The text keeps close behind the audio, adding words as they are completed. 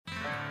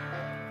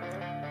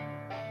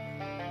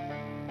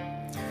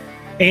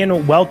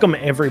And welcome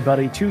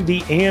everybody to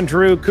the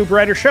Andrew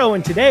Cooperrider Show.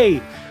 And today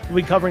we'll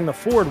be covering the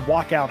Ford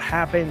walkout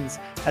happens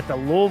at the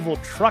Louisville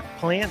truck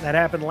plant that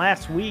happened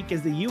last week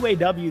as the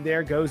UAW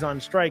there goes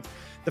on strike.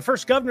 The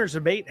first governor's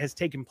debate has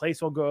taken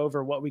place. We'll go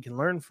over what we can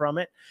learn from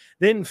it.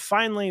 Then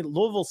finally,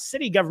 Louisville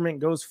city government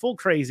goes full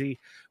crazy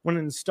when it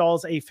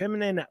installs a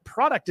feminine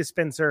product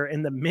dispenser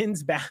in the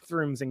men's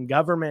bathrooms in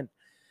government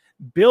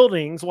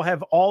buildings. We'll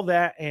have all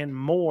that and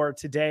more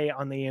today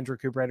on the Andrew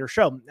Cooperrider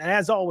Show. And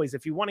as always,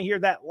 if you want to hear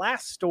that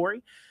last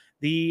story,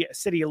 the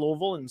City of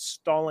Louisville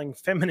installing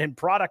feminine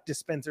product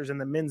dispensers in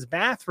the men's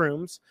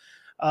bathrooms,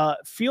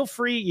 feel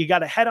free. You got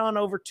to head on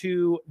over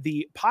to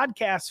the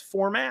podcast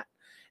format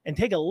and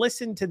take a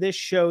listen to this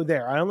show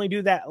there. I only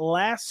do that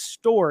last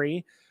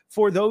story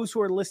for those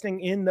who are listening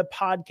in the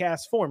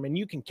podcast form. And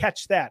you can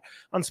catch that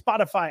on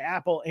Spotify,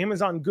 Apple,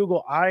 Amazon,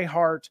 Google,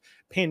 iHeart,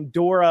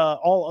 Pandora,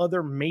 all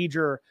other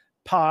major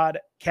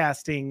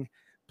podcasting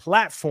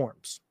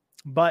platforms.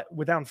 But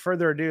without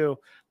further ado,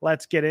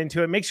 let's get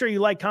into it. Make sure you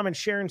like, comment,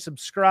 share, and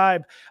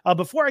subscribe.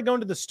 Before I go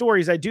into the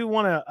stories, I do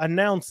want to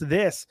announce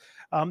this.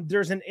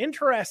 There's an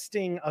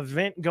interesting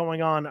event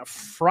going on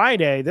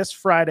Friday,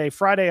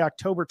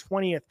 October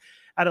 20th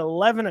at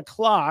 11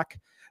 o'clock,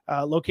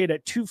 located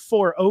at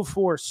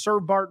 2404 Sir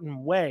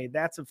Barton Way.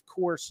 That's, of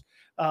course,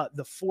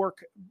 the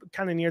Fork,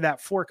 kind of near that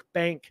Fork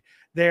Bank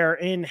there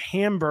in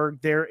Hamburg.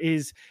 There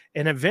is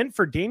an event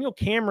for Daniel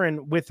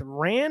Cameron with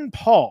Rand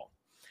Paul.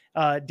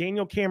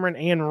 Daniel Cameron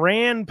and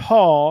Rand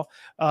Paul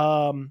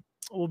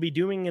will be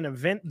doing an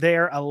event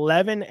there,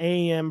 11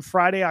 a.m.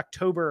 Friday,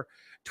 October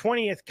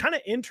 20th. Kind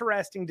of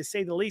interesting to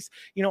say the least.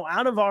 You know,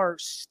 out of our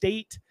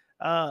state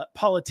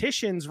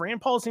politicians,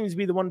 Rand Paul seems to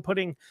be the one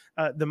putting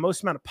the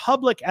most amount of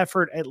public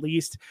effort, at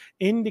least,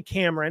 into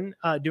Cameron,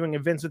 doing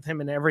events with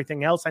him and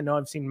everything else. I know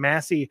I've seen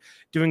Massey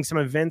doing some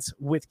events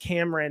with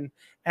Cameron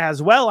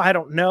as well. I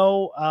don't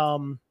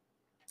know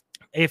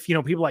if, you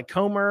know, people like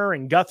Comer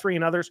and Guthrie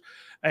and others,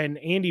 and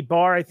Andy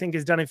Barr, I think,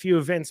 has done a few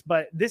events,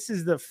 but this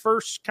is the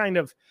first kind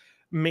of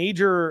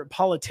major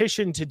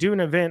politician to do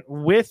an event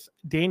with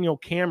Daniel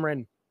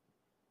Cameron,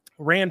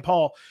 Rand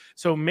Paul.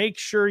 So make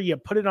sure you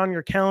put it on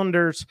your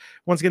calendars.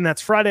 Once again,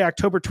 that's Friday,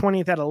 October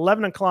 20th at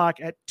 11 o'clock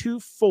at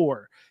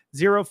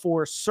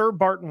 2404 Sir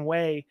Barton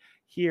Way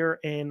here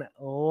in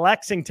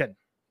Lexington.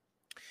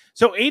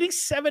 So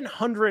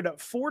 8,700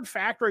 Ford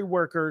factory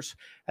workers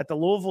at the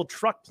Louisville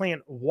truck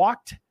plant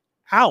walked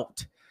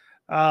out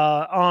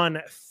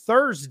on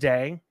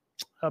Thursday,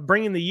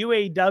 bringing the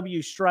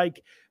UAW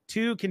strike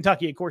to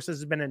Kentucky. Of course, this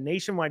has been a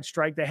nationwide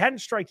strike. They hadn't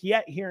striked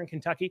yet here in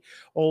Kentucky.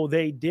 Oh,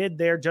 they did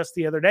there just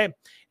the other day.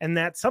 And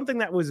that's something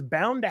that was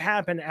bound to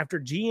happen after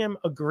GM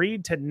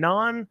agreed to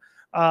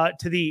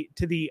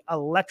the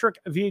electric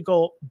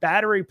vehicle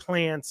battery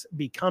plants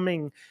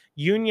becoming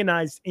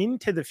unionized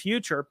into the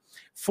future.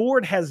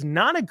 Ford has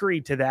not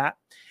agreed to that.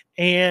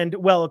 And,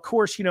 well, of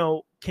course, you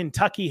know,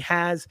 Kentucky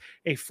has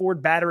a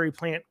Ford battery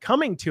plant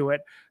coming to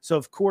it. So,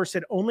 of course,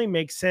 it only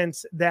makes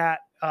sense that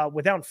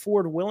without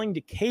Ford willing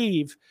to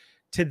cave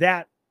to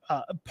that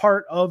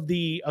part of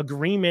the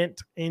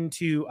agreement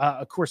into,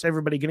 of course,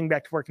 everybody getting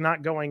back to work,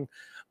 not going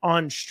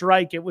on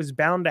strike, it was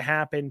bound to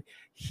happen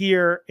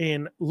here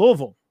in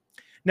Louisville.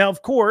 Now,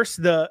 of course,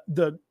 the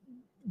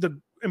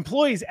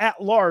employees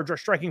at large are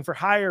striking for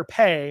higher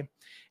pay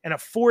and a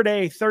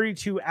 4-day,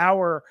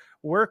 32-hour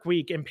work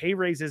week and pay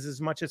raises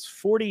as much as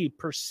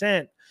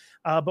 40%.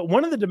 But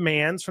one of the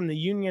demands from the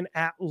union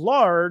at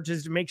large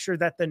is to make sure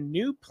that the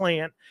new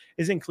plant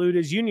is included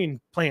as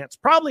union plants.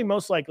 Probably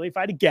most likely, if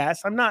I had to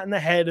guess, I'm not in the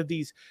head of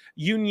these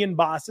union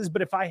bosses,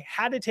 but if I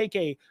had to take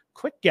a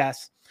quick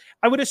guess,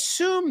 I would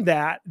assume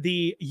that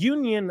the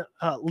union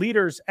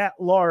leaders at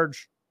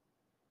large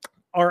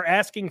are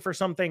asking for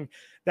something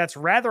that's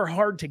rather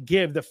hard to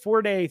give, the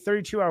 4-day,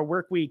 32-hour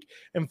work week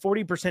and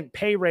 40%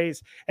 pay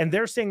raise. And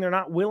they're saying they're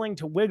not willing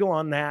to wiggle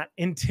on that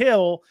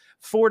until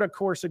Ford, of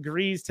course,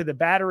 agrees to the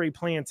battery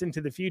plants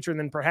into the future. And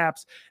then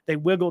perhaps they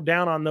wiggle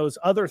down on those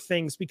other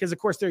things because, of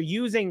course, they're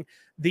using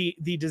the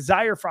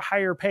desire for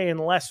higher pay and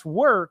less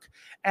work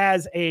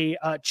as a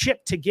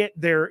chip to get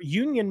their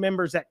union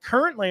members that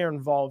currently are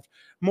involved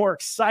more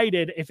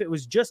excited. If it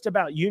was just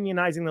about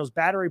unionizing those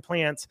battery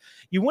plants,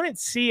 you wouldn't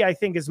see, I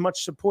think, as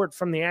much support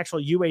from the actual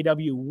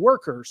UAW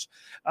workers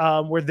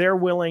where they're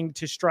willing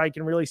to strike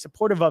and really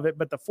supportive of it.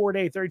 But the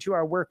 4-day,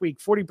 32-hour work week,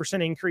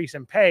 40% increase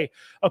in pay,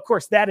 of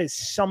course, that is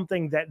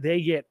something that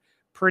they get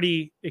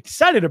pretty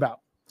excited about.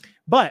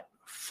 But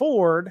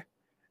Ford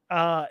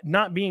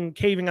not being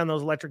caving on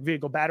those electric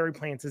vehicle battery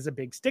plants is a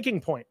big sticking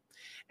point.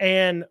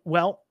 And,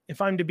 well, if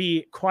I'm to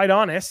be quite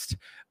honest,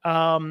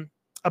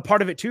 a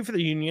part of it too for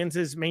the unions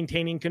is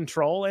maintaining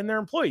control and their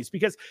employees,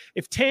 because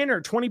if 10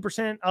 or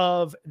 20%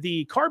 of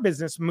the car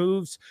business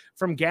moves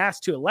from gas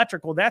to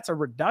electric, well, that's a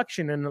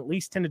reduction in at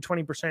least 10 to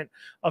 20%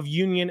 of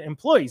union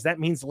employees.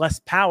 That means less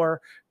power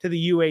to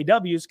the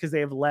UAWs because they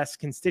have less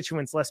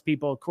constituents, less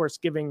people, of course,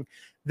 giving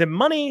the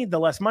money, the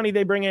less money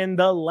they bring in,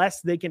 the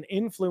less they can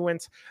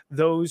influence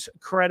those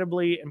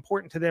credibly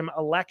important to them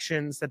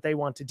elections that they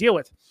want to deal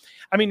with.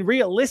 I mean,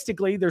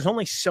 realistically, there's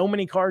only so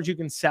many cars you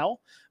can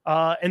sell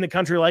in the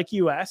country like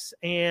US,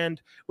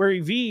 and where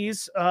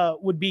EVs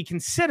would be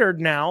considered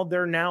now,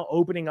 they're now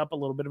opening up a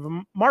little bit of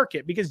a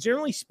market, because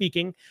generally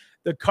speaking,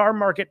 the car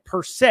market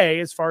per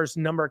se, as far as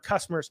number of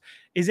customers,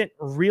 isn't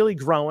really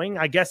growing.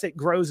 I guess it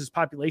grows as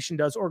population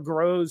does, or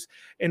grows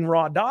in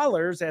raw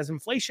dollars as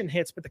inflation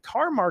hits. But the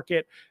car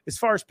market, as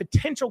far as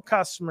potential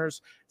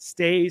customers,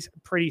 stays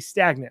pretty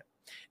stagnant.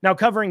 Now,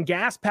 covering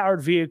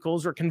gas-powered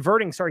vehicles, or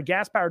converting,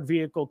 gas-powered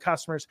vehicle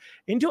customers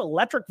into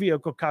electric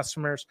vehicle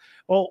customers.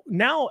 Well,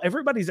 now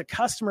everybody's a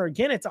customer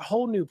again. It's a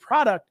whole new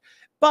product,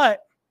 but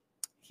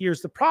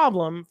here's the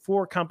problem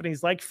for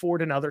companies like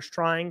Ford and others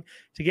trying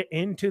to get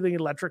into the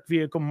electric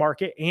vehicle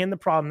market, and the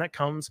problem that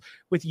comes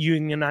with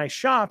unionized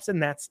shops,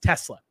 and that's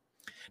Tesla.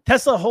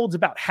 Tesla holds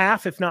about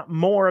half, if not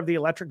more, of the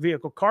electric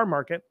vehicle car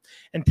market.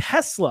 And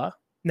Tesla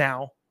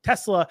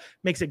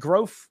makes a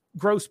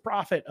gross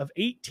profit of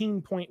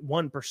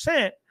 18.1%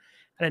 and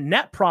a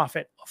net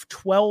profit of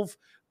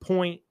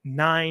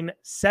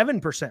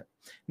 12.97%. And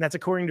that's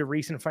according to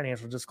recent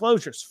financial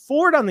disclosures.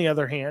 Ford, on the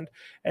other hand,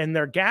 and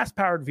their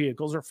gas-powered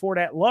vehicles, or Ford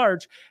at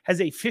large, has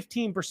a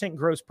 15%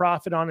 gross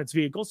profit on its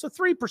vehicles, so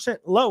 3%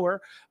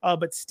 lower,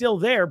 but still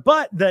there.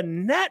 But the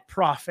net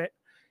profit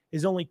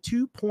is only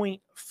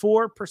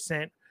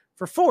 2.4%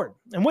 for Ford.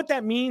 And what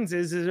that means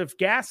is if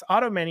gas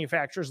auto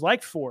manufacturers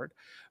like Ford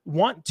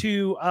want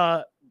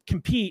to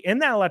compete in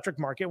that electric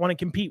market, want to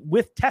compete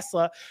with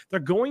Tesla, they're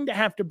going to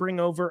have to bring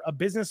over a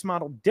business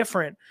model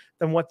different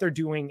than what they're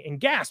doing in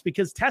gas,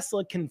 because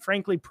Tesla can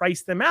frankly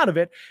price them out of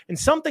it. And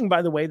something,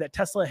 by the way, that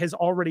Tesla has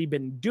already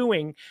been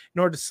doing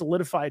in order to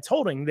solidify its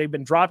holding. They've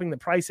been dropping the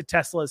price of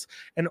Teslas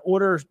in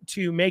order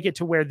to make it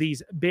to where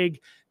these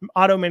big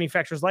auto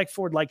manufacturers like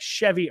Ford, like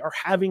Chevy, are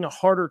having a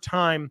harder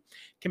time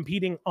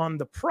competing on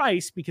the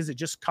price, because it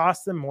just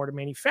costs them more to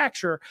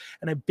manufacture.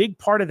 And a big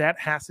part of that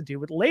has to do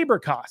with labor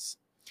costs.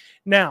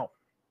 Now,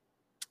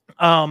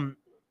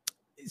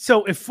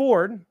 so if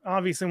Ford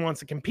obviously wants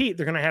to compete,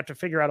 they're going to have to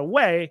figure out a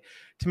way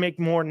to make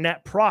more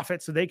net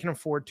profit so they can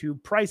afford to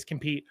price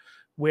compete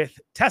with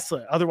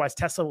Tesla. Otherwise,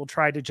 Tesla will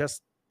try to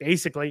just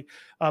basically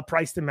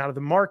price them out of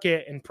the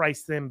market and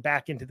price them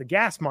back into the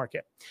gas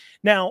market.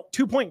 Now,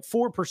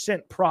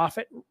 2.4%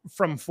 profit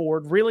from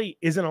Ford really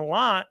isn't a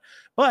lot,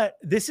 but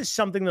this is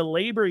something the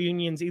labor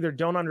unions either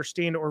don't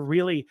understand or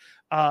really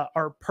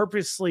are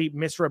purposely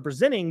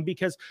misrepresenting,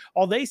 because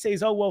all they say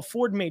is, oh, well,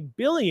 Ford made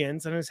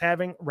billions and is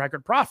having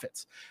record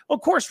profits. Well,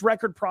 of course,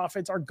 record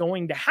profits are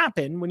going to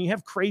happen when you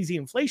have crazy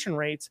inflation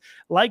rates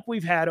like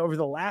we've had over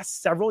the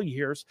last several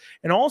years.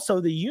 And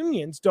also, the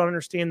unions don't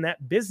understand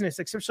that business,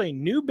 especially a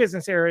new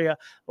business area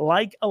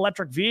like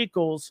electric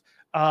vehicles,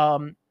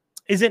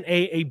 isn't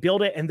a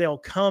build it and they'll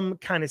come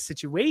kind of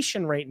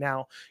situation right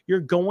now. You're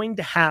going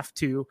to have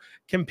to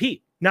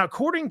compete. Now,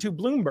 according to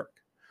Bloomberg,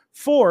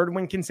 Ford,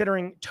 when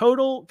considering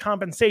total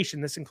compensation,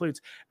 this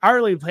includes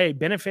hourly pay,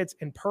 benefits,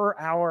 and per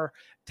hour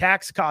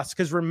tax costs.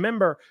 Because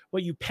remember,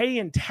 what you pay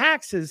in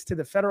taxes to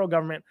the federal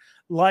government,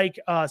 like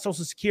Social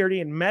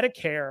Security and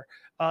Medicare,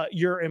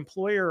 your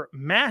employer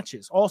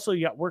matches. Also,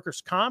 you got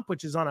workers' comp,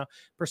 which is on a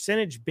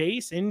percentage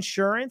base,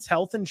 insurance,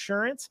 health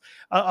insurance,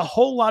 a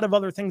whole lot of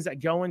other things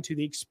that go into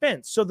the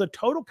expense. So the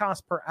total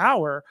cost per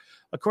hour,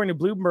 according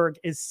to Bloomberg,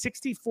 is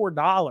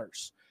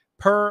 $64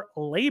 per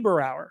labor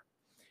hour.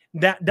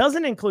 That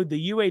doesn't include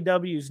the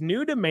UAW's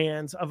new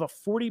demands of a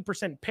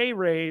 40% pay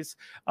raise,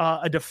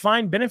 a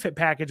defined benefit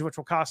package, which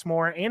will cost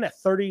more, and a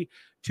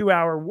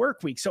 32-hour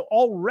work week. So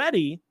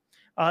already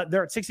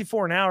they're at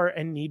 64 an hour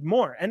and need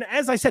more. And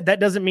as I said, that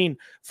doesn't mean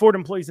Ford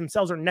employees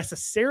themselves are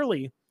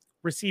necessarily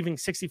receiving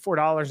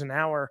 $64 an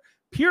hour,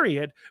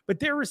 period, but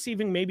they're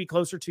receiving maybe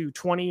closer to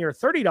 $20 or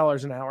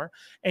 $30 an hour.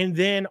 And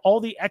then all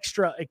the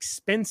extra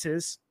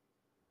expenses,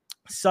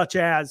 such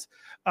as,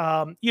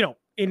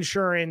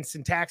 insurance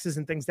and taxes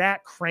and things,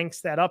 that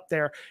cranks that up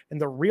there. And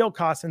the real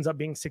cost ends up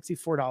being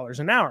 $64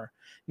 an hour.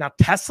 Now,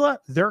 Tesla,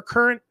 their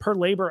current per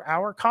labor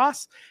hour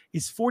cost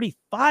is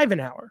 $45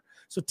 an hour.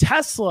 So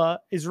Tesla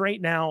is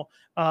right now,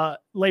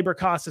 labor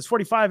cost is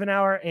 $45 an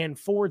hour and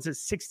Ford's is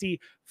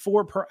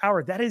 $64 per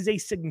hour. That is a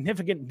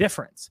significant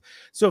difference.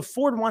 So if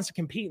Ford wants to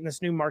compete in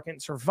this new market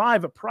and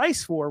survive a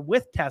price war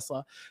with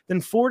Tesla,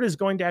 then Ford is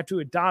going to have to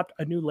adopt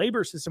a new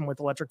labor system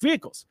with electric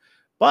vehicles.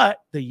 But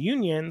the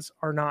unions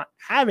are not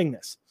having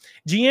this.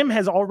 GM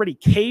has already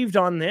caved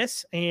on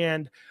this,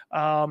 and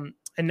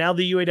now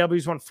the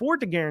UAWs want Ford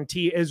to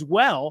guarantee as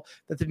well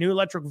that the new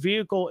electric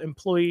vehicle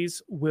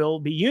employees will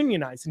be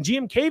unionized. And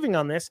GM caving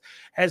on this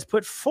has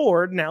put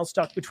Ford now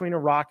stuck between a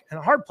rock and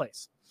a hard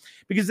place,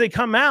 because they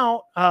come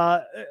out,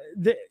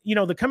 they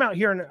come out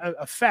here and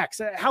affects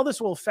how this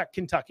will affect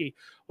Kentucky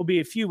will be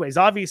a few ways.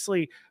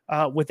 Obviously,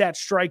 with that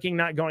striking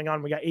not going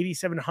on, we got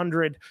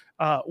 8,700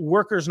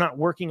 workers not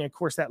working. Of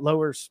course, that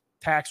lowers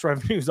tax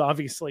revenues,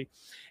 obviously,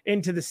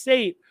 into the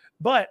state.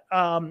 But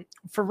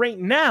for right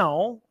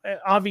now,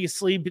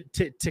 obviously,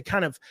 to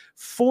kind of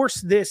force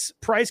this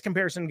price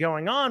comparison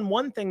going on,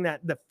 one thing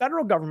that the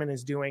federal government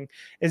is doing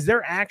is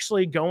they're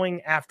actually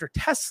going after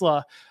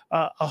Tesla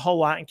a whole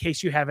lot, in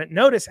case you haven't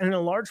noticed, and in a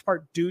large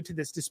part due to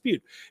this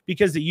dispute,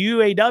 because the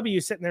UAW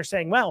is sitting there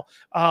saying, well,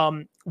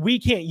 we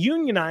can't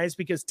unionize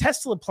because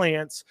Tesla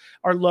plants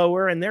are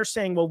lower, and they're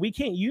saying, well, we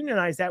can't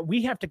unionize that.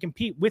 We have to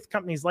compete with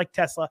companies like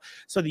Tesla.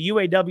 So the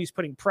UAW is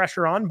putting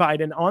pressure on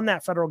Biden, on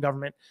that federal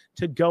government,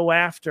 to go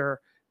after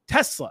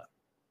Tesla.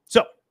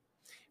 So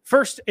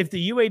first, if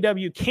the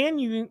UAW can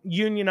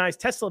unionize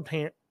Tesla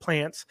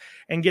plants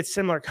and get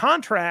similar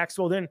contracts,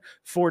 well, then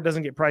Ford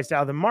doesn't get priced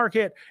out of the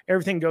market.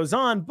 Everything goes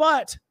on,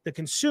 but the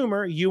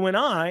consumer, you and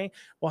I,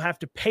 will have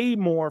to pay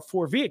more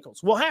for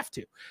vehicles. We'll have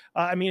to.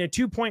 A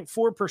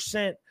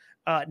 2.4%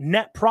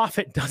 net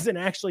profit doesn't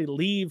actually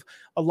leave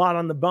a lot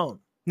on the bone.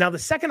 Now, the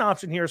second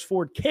option here is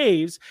Ford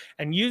caves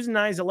and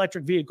unionize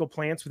electric vehicle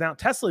plants without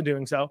Tesla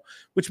doing so,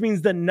 which means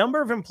the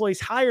number of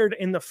employees hired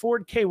in the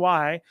Ford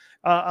KY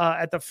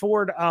at the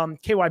Ford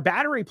KY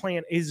battery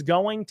plant is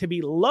going to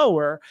be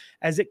lower,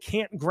 as it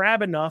can't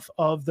grab enough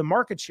of the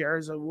market share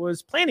as it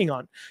was planning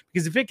on.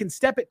 Because if it can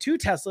step it to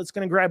Tesla, it's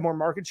going to grab more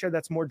market share.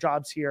 That's more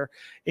jobs here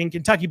in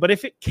Kentucky. But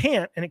if it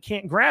can't, and it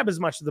can't grab as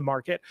much of the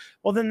market,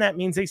 well, then that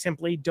means they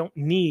simply don't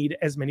need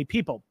as many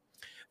people.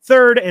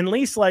 Third, and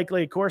least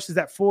likely, of course, is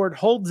that Ford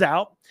holds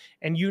out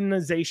and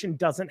unionization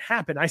doesn't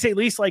happen. I say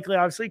least likely,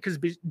 obviously, because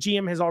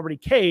GM has already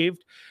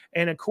caved.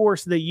 And of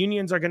course, the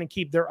unions are going to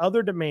keep their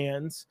other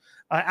demands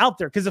out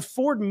there. Because if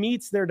Ford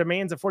meets their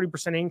demands of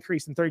 40%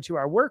 increase in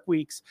 32-hour work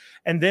weeks,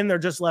 and then they're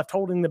just left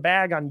holding the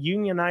bag on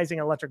unionizing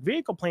electric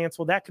vehicle plants,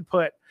 well, that could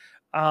put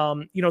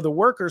the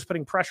workers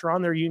putting pressure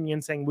on their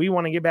union saying, we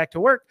want to get back to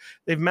work.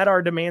 They've met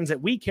our demands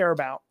that we care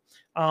about.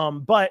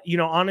 But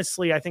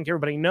honestly, I think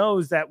everybody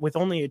knows that with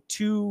only a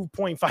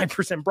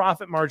 2.5%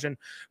 profit margin,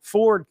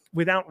 Ford,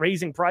 without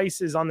raising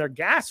prices on their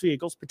gas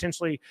vehicles,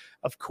 potentially,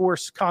 of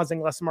course,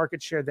 causing less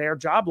market share there,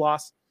 job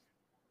loss,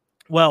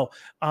 well,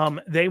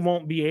 they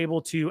won't be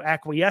able to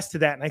acquiesce to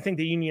that. And I think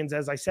the unions,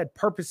 as I said,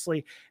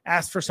 purposely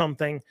asked for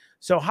something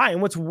so high.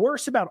 And what's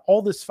worse about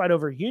all this fight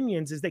over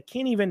unions is they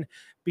can't even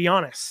be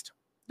honest.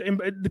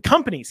 The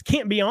companies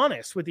can't be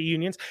honest with the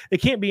unions. They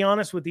can't be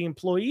honest with the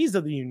employees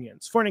of the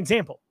unions. For an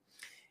example,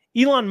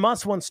 Elon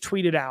Musk once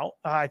tweeted out,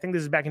 I think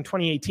this is back in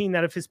 2018,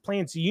 that if his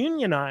plants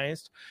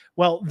unionized,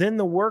 well, then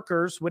the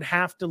workers would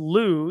have to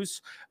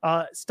lose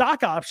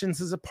stock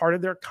options as a part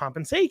of their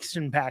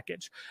compensation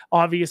package.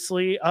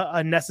 Obviously,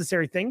 a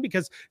necessary thing,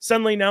 because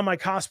suddenly now my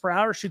cost per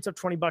hour shoots up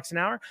 $20 an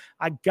hour.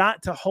 I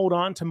got to hold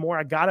on to more.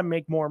 I got to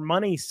make more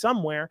money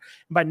somewhere.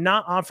 And by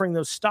not offering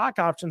those stock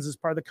options as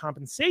part of the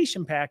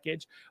compensation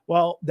package,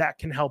 well, that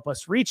can help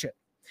us reach it.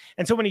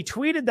 And so when he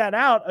tweeted that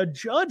out, a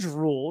judge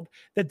ruled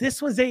that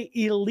this was an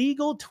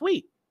illegal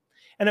tweet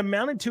and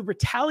amounted to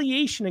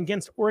retaliation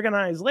against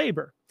organized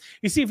labor.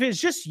 You see, if it's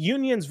just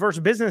unions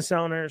versus business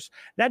owners,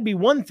 that'd be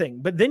one thing.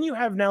 But then you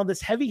have now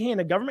this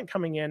heavy-handed government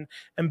coming in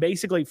and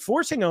basically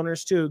forcing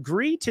owners to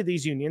agree to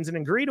these unions and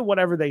agree to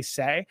whatever they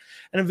say.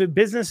 And if a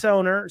business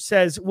owner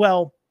says,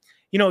 well,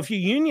 if you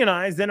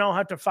unionize, then I'll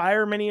have to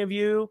fire many of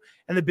you,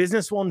 and the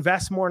business will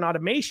invest more in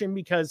automation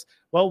because,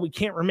 well, we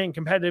can't remain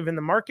competitive in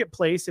the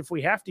marketplace if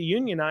we have to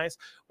unionize.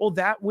 Well,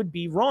 that would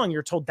be wrong.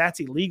 You're told that's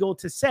illegal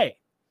to say,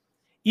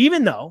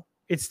 even though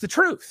it's the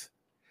truth.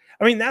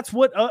 That's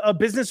what a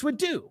business would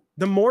do.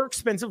 The more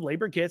expensive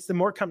labor gets, the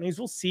more companies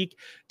will seek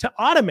to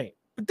automate.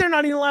 But they're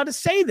not even allowed to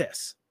say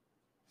this.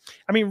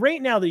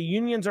 Right now, the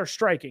unions are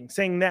striking,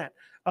 saying that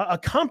a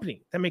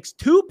company that makes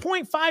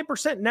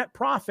 2.5% net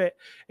profit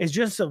is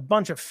just a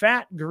bunch of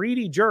fat,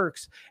 greedy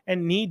jerks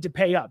and need to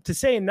pay up. To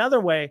say another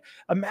way,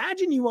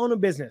 imagine you own a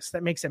business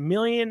that makes $1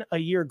 million a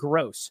year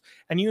gross,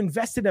 and you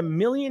invested $1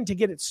 million to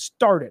get it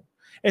started.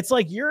 It's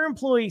like your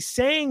employee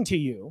saying to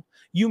you,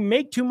 you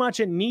make too much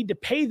and need to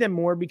pay them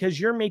more because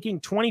you're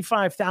making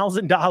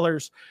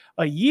 $25,000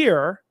 a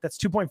year. That's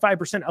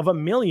 2.5% of $1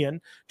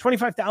 million,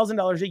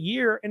 $25,000 a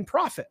year in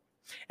profit.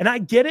 And I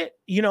get it,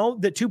 the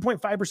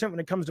 2.5% when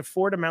it comes to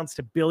Ford amounts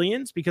to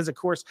billions, because of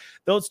course,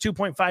 those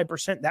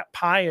 2.5%, that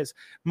pie is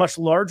much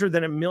larger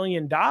than $1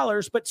 million,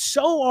 but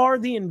so are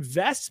the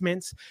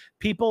investments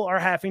people are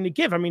having to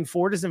give.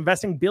 Ford is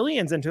investing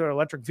billions into their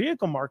electric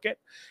vehicle market.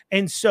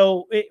 And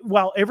so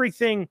while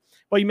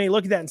you may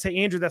look at that and say,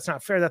 Andrew, that's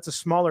not fair. That's a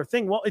smaller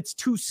thing. Well, it's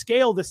to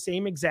scale the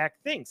same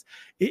exact things.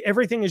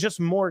 Everything is just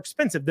more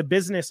expensive. The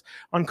business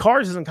on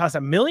cars doesn't cost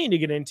 $1 million to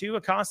get into.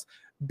 It costs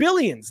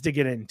billions to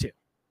get into.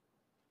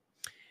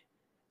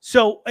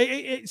 So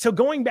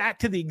going back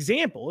to the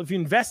example, if you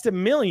invest $1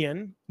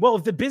 million, well,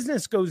 if the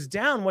business goes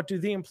down, what do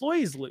the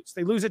employees lose?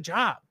 They lose a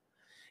job.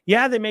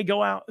 Yeah, they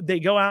go out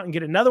and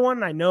get another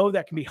one. I know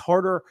that can be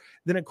harder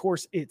than, of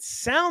course, it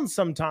sounds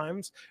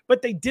sometimes,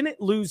 but they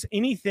didn't lose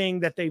anything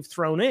that they've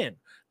thrown in.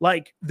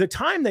 Like the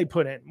time they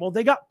put in, well,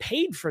 they got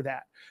paid for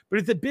that. But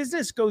if the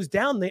business goes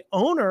down, the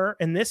owner,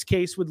 in this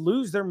case, would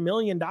lose their $1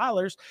 million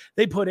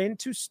they put in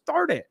to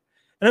start it.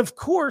 And of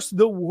course,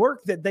 the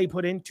work that they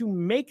put in to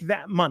make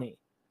that money.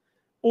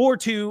 or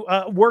to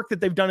work that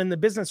they've done in the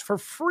business for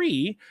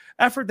free,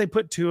 effort they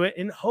put to it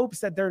in hopes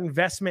that their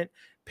investment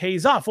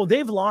pays off. Well,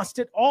 they've lost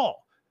it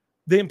all.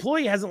 The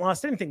employee hasn't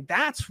lost anything.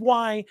 That's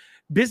why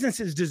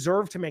businesses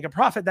deserve to make a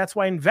profit. That's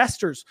why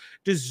investors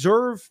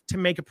deserve to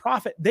make a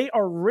profit. They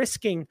are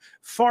risking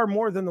far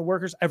more than the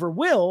workers ever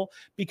will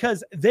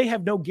because they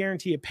have no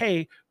guarantee of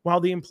pay while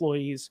the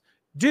employees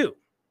do.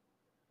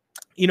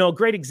 You know, a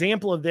great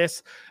example of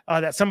this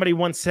that somebody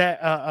once said,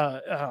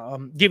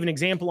 gave an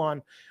example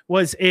on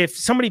was if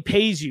somebody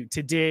pays you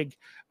to dig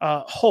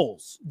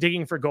holes,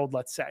 digging for gold,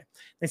 let's say.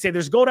 They say,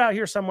 there's gold out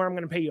here somewhere. I'm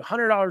going to pay you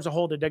 $100 a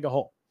hole to dig a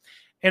hole.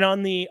 And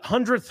on the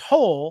 100th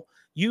hole,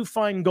 you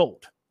find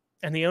gold.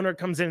 And the owner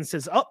comes in and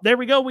says, oh, there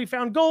we go. We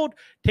found gold,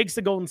 takes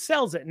the gold and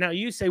sells it. Now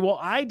you say, well,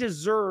 I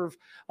deserve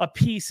a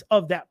piece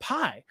of that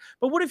pie.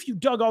 But what if you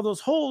dug all those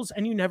holes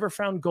and you never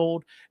found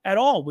gold at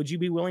all? Would you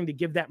be willing to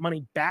give that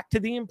money back to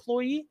the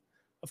employee?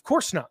 Of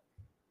course not.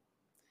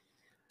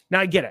 Now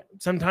I get it.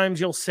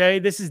 Sometimes you'll say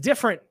this is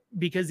different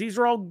because these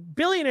are all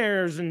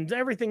billionaires and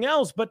everything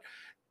else, but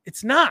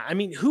it's not. I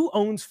mean, who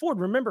owns Ford?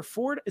 Remember,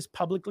 Ford is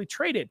publicly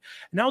traded.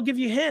 And I'll give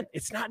you a hint.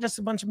 It's not just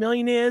a bunch of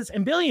millionaires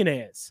and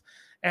billionaires,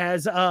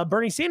 as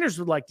Bernie Sanders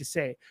would like to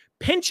say.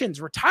 Pensions,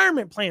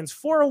 retirement plans,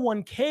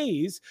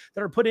 401ks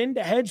that are put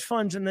into hedge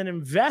funds and then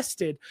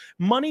invested,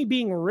 money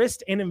being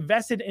risked and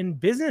invested in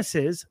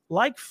businesses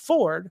like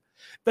Ford,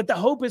 that the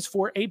hope is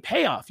for a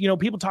payoff. You know,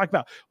 people talk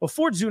about, well,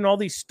 Ford's doing all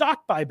these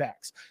stock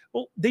buybacks.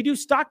 Well, they do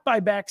stock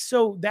buybacks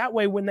so that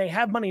way when they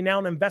have money now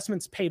and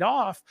investments paid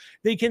off,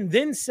 they can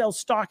then sell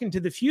stock into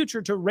the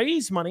future to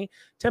raise money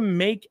to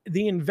make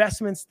the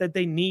investments that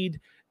they need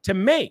to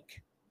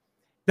make.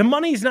 The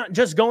money is not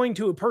just going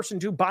to a person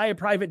to buy a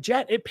private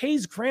jet. It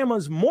pays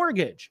grandma's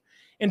mortgage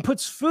and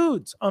puts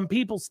foods on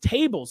people's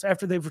tables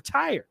after they've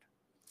retired.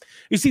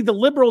 You see, the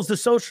liberals, the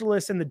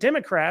socialists, and the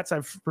Democrats,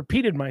 I've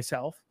repeated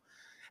myself,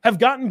 have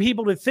gotten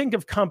people to think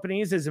of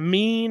companies as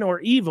mean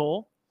or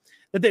evil,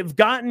 that they've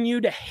gotten you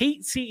to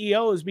hate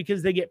CEOs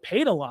because they get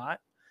paid a lot,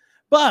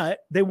 but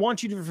they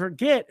want you to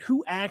forget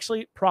who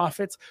actually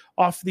profits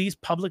off these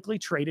publicly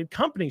traded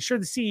companies. Sure,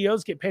 the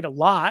CEOs get paid a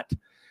lot,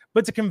 but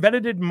it's a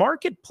competitive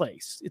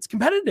marketplace. It's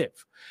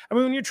competitive. I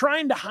mean, when you're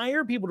trying to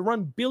hire people to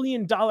run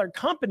billion-dollar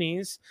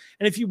companies,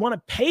 and if you want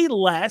to pay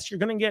less, you're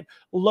going to get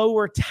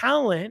lower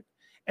talent,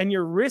 and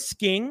you're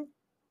risking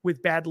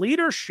with bad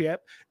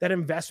leadership that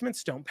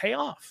investments don't pay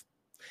off.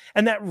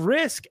 And that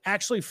risk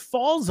actually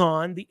falls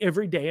on the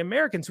everyday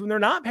Americans when they're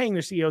not paying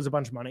their CEOs a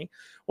bunch of money.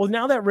 Well,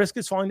 now that risk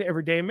is falling to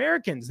everyday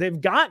Americans.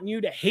 They've gotten you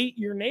to hate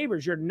your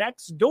neighbors, your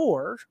next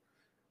door,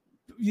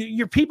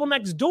 your people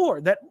next door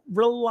that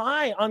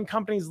rely on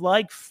companies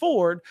like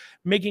Ford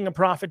making a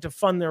profit to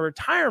fund their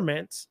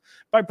retirements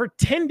by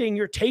pretending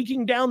you're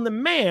taking down the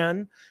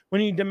man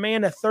when you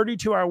demand a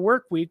 32-hour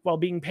work week while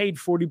being paid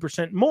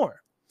 40%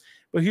 more.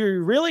 But who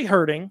you're really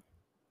hurting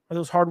are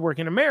those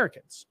hardworking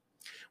Americans.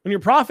 When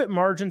your profit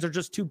margins are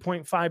just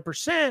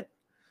 2.5%,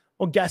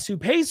 well, guess who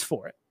pays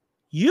for it?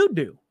 You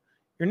do.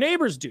 Your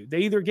neighbors do. They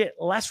either get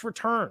less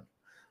return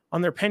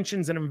on their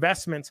pensions and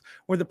investments,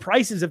 or the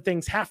prices of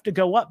things have to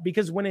go up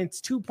because when it's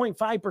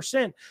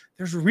 2.5%,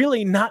 there's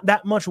really not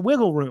that much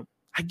wiggle room.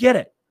 I get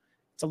it.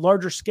 It's a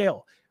larger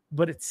scale,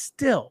 but it's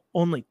still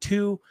only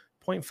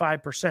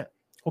 2.5%.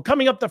 Well,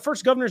 coming up, the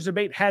first governor's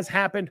debate has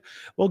happened.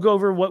 We'll go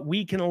over what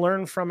we can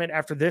learn from it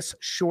after this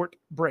short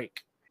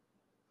break.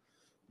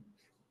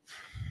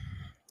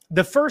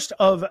 The first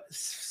of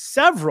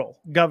several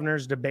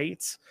governor's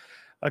debates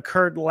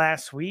occurred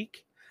last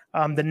week.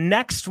 The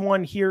next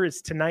one here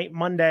is tonight,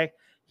 Monday,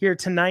 here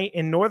tonight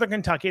in Northern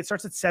Kentucky. It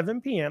starts at 7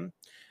 p.m.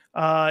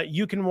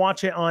 You can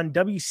watch it on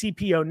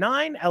WCPO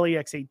 9,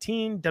 LEX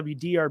 18,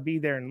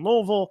 WDRB there in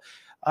Louisville,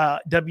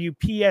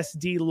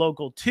 WPSD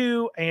Local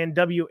 2, and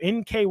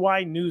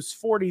WNKY News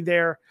 40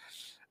 there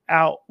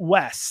out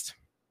west.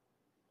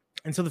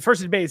 And so the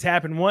first debate has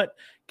happened. What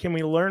can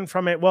we learn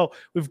from it? Well,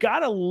 we've got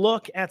to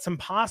look at some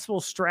possible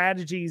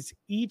strategies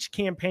each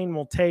campaign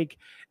will take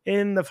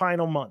in the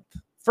final month.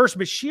 First,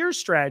 Beshear's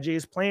strategy,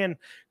 his plan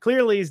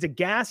clearly is to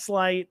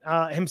gaslight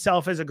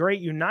himself as a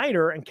great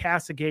uniter and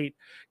castigate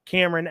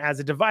Cameron as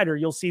a divider.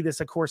 You'll see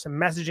this, of course, in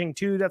messaging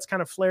too. That's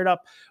kind of flared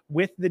up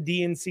with the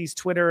DNC's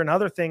Twitter and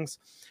other things.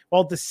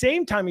 While at the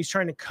same time, he's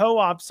trying to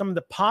co-opt some of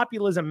the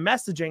populism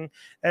messaging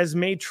that has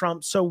made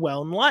Trump so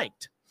well and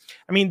liked.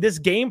 I mean, this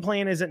game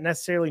plan isn't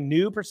necessarily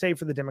new per se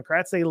for the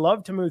Democrats. They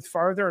love to move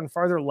farther and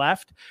farther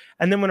left.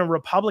 And then when a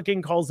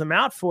Republican calls them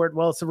out for it,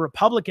 well, it's a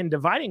Republican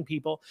dividing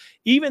people,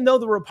 even though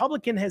the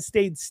Republican has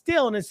stayed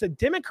still. And it's the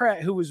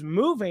Democrat who was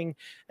moving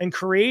and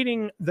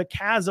creating the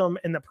chasm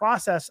in the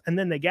process. And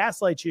then they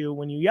gaslight you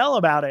when you yell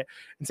about it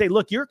and say,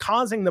 look, you're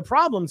causing the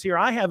problems here.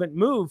 I haven't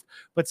moved,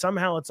 but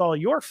somehow it's all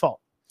your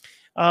fault.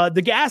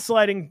 The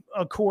gaslighting,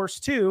 of course,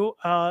 too,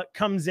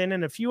 comes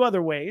in a few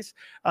other ways.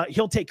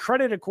 He'll take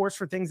credit, of course,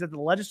 for things that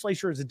the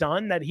legislature has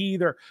done that he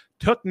either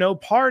took no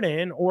part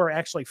in or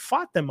actually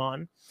fought them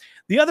on.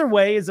 The other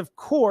way is, of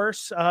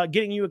course,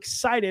 getting you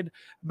excited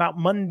about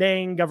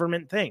mundane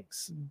government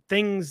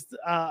things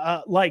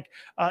like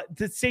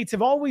the states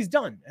have always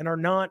done and are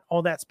not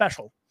all that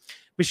special.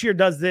 Bashir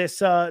does this.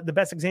 The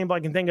best example I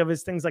can think of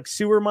is things like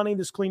sewer money,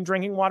 this clean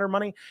drinking water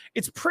money.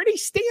 It's pretty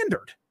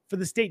standard for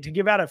the state to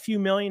give out a few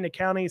million to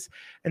counties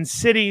and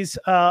cities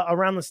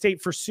around the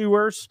state for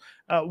sewers,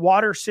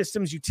 water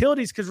systems,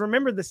 utilities. Because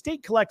remember, the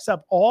state collects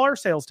up all our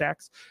sales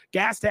tax,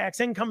 gas tax,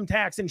 income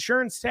tax,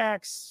 insurance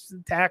tax,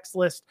 tax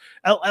list,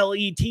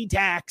 LLET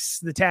tax.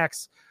 The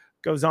tax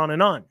goes on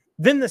and on.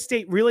 Then the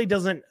state really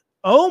doesn't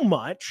own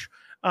much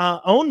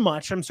of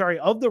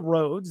the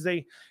roads.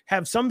 They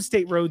have some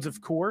state roads,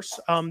 of course.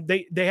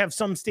 They have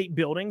some state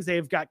buildings.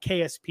 They've got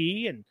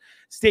KSP and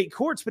state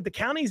courts, but the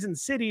counties and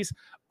cities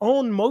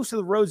own most of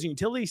the roads and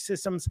utility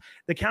systems.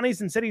 The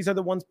counties and cities are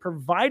the ones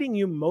providing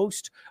you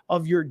most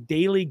of your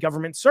daily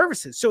government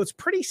services. So it's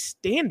pretty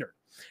standard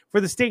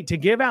for the state to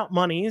give out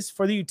monies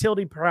for the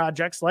utility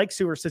projects like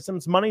sewer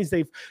systems, monies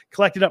they've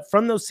collected up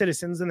from those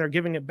citizens, and they're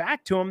giving it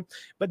back to them.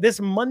 But this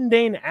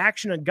mundane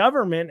action of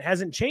government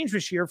hasn't changed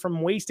this year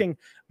from wasting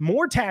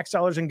more tax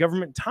dollars and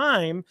government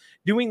time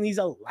doing these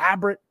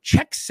elaborate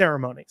check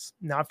ceremonies.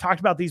 Now, I've talked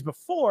about these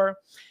before,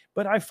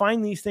 but I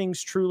find these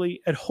things truly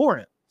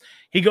abhorrent.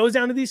 He goes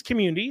down to these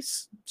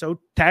communities. So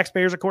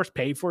taxpayers, of course,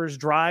 pay for his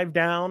drive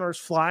down or his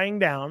flying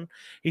down.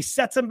 He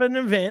sets up an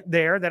event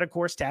there that, of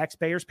course,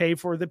 taxpayers pay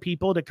for the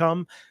people to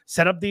come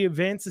set up the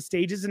events, the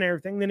stages and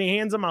everything. Then he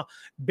hands them a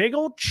big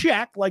old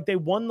check like they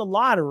won the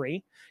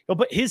lottery. He'll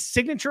put his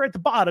signature at the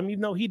bottom,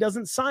 even though he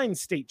doesn't sign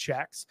state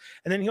checks.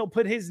 And then he'll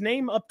put his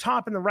name up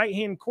top in the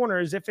right-hand corner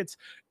as if it's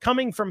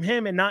coming from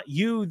him and not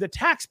you, the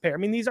taxpayer. I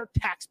mean, these are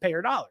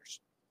taxpayer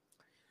dollars.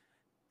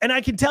 And I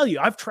can tell you,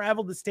 I've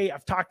traveled the state.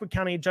 I've talked with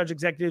county judge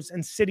executives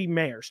and city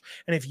mayors.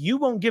 And if you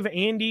won't give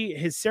Andy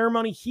his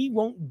ceremony, he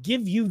won't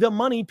give you the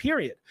money,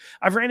 period.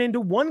 I've ran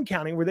into one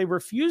county where they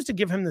refused to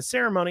give him the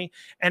ceremony.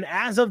 And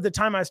as of the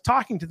time I was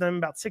talking to them,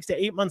 about 6 to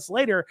 8 months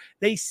later,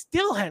 they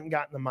still hadn't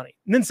gotten the money.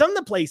 And then some of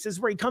the places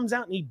where he comes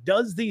out and he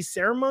does these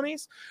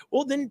ceremonies,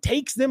 well, then it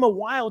takes them a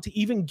while to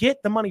even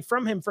get the money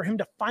from him for him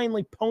to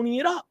finally pony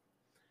it up.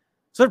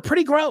 So they're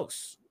pretty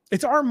gross.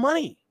 It's our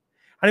money.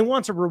 And he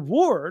wants a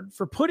reward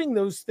for putting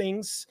those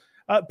things,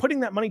 putting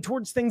that money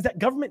towards things that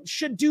government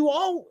should do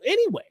all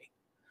anyway,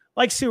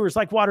 like sewers,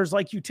 like waters,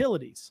 like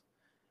utilities.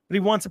 But he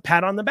wants a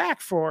pat on the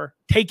back for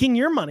taking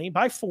your money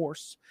by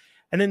force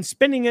and then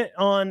spending it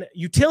on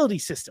utility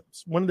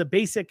systems, one of the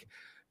basic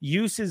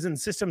uses and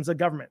systems of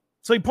government.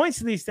 So he points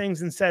to these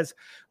things and says,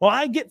 well,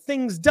 I get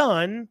things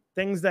done,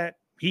 things that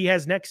he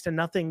has next to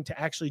nothing to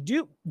actually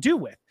do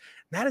with.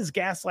 And that is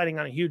gaslighting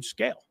on a huge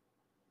scale.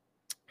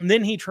 And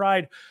then he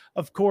tried,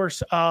 of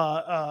course,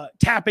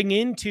 tapping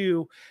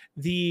into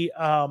the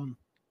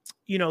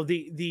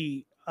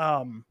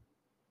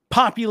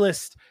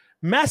populist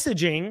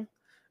messaging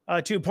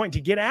to a point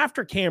to get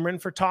after Cameron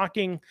for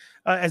talking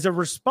as a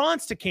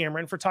response to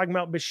Cameron for talking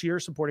about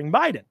Bashir supporting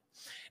Biden.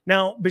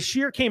 Now,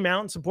 Bashir came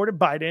out and supported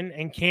Biden,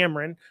 and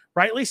Cameron,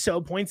 rightly so,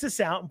 points this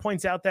out and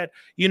points out that,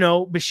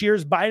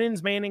 Bashir's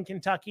Biden's man in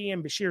Kentucky,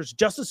 and Bashir's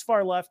just as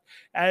far left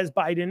as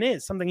Biden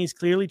is, something he's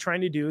clearly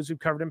trying to do, as we've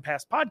covered in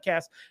past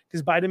podcasts,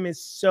 because Biden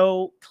is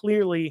so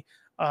clearly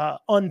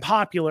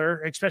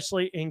unpopular,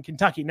 especially in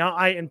Kentucky. Now,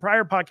 in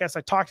prior podcasts,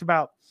 I talked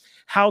about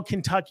how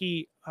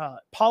Kentucky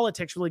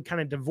politics really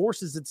kind of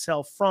divorces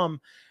itself from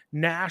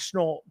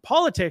national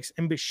politics,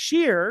 and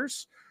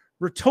Bashir's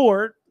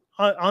retort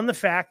on the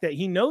fact that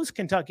he knows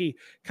Kentucky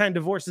kind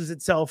of divorces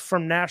itself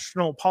from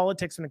national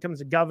politics when it comes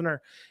to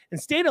governor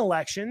and state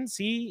elections.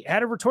 He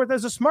had a retort that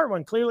was a smart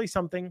one, clearly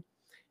something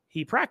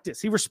he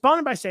practiced. He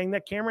responded by saying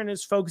that Cameron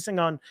is focusing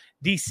on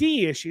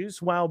DC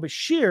issues while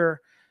Bashir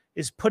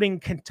is putting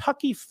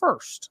Kentucky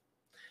first.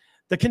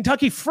 The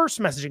Kentucky first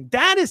messaging,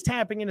 that is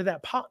tapping into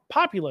that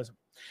populism.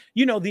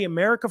 The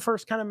America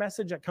first kind of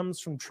message that comes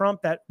from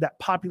Trump, that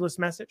populist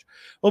message.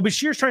 Well,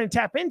 Bashir's trying to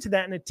tap into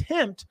that and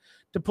attempt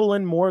to pull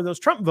in more of those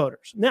Trump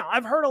voters. Now,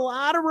 I've heard a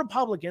lot of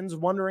Republicans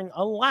wondering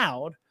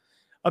aloud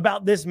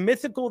about this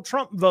mythical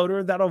Trump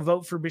voter that'll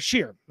vote for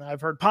Bashir.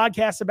 I've heard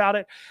podcasts about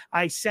it.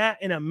 I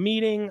sat in a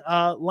meeting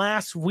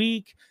last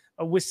week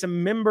with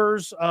some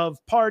members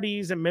of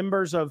parties and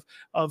members of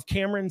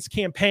Cameron's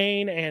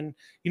campaign. And,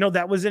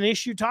 that was an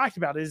issue talked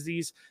about, is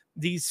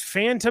these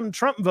phantom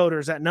Trump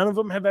voters that none of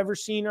them have ever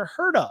seen or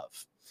heard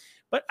of.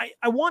 But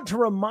I want to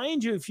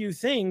remind you a few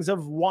things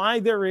of why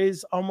there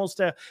is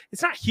almost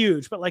it's not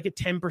huge, but like a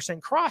 10%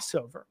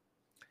 crossover.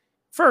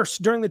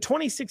 First, during the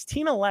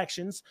 2016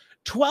 elections,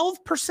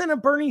 12%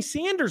 of Bernie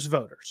Sanders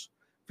voters,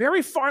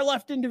 very far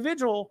left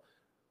individual,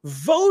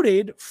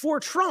 voted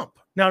for Trump.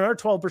 Now, another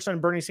 12%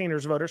 of Bernie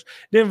Sanders voters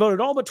didn't vote at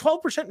all, but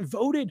 12%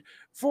 voted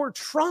for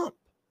Trump.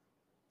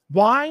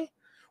 Why?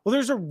 Well,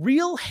 there's a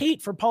real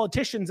hate for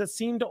politicians that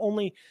seem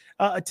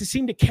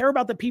to care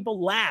about the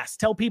people last.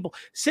 Tell people,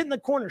 sit in the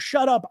corner,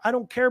 shut up. I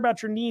don't care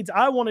about your needs.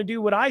 I want to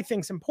do what I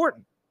think is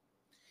important.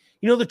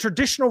 The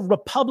traditional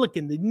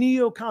Republican, the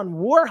neocon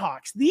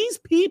warhawks, these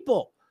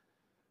people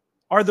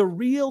are the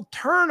real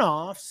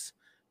turnoffs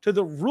to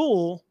the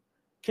rule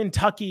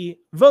Kentucky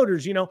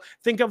voters.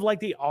 Think of like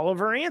the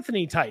Oliver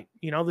Anthony type,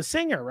 the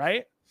singer,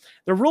 right?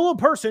 The rural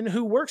person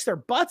who works their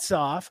butts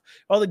off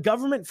while the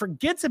government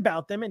forgets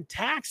about them and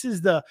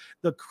taxes the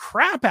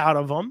crap out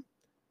of them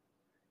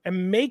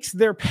and makes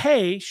their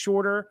pay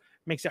shorter,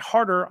 makes it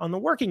harder on the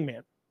working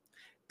man.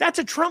 That's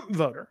a Trump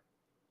voter.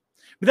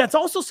 But that's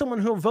also someone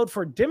who will vote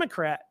for a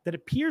Democrat that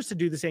appears to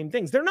do the same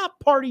things. They're not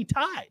party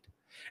tied.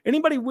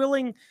 Anybody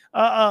willing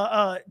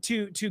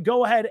to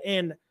go ahead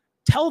and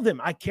tell them,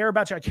 I care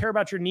about you, I care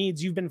about your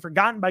needs, you've been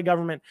forgotten by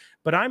government,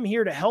 but I'm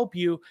here to help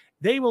you,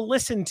 they will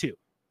listen to.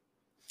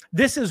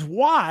 This is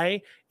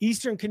why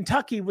Eastern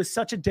Kentucky was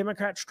such a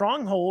Democrat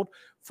stronghold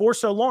for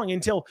so long,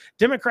 until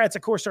Democrats,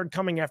 of course, started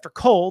coming after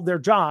coal, their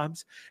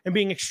jobs, and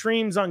being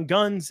extremes on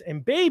guns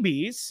and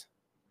babies.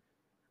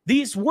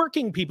 These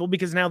working people,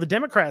 because now the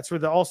Democrats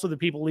were also the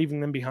people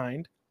leaving them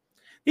behind,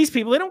 these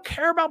people, they don't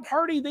care about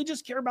party. They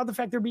just care about the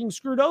fact they're being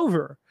screwed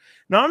over.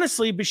 And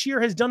honestly,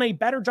 Beshear has done a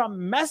better job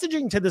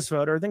messaging to this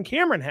voter than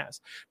Cameron has.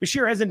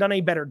 Beshear hasn't done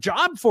a better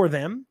job for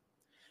them,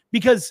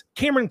 because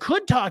Cameron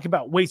could talk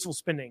about wasteful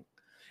spending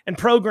and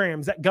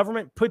programs that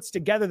government puts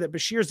together that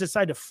Beshear's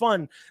decided to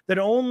fund that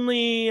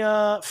only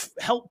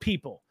help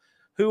people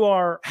who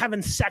are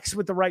having sex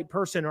with the right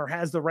person or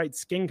has the right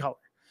skin color.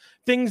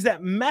 Things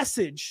that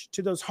message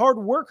to those hard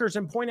workers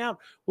and point out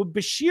what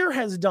Beshear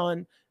has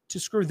done to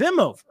screw them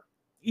over.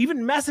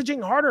 Even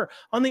messaging harder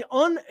on the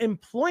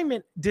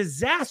unemployment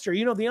disaster,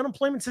 the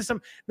unemployment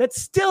system that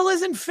still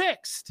isn't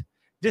fixed,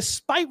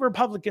 despite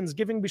Republicans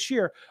giving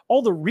Beshear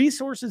all the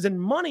resources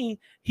and money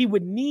he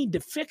would need to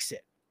fix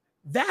it.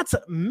 That's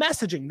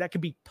messaging that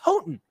could be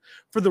potent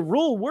for the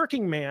rural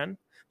working man,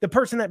 the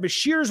person that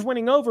Beshear's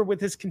winning over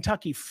with his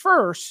Kentucky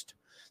First.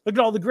 Look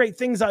at all the great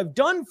things I've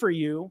done for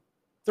you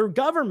through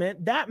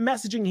government. That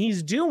messaging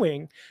he's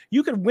doing,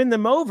 you could win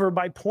them over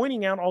by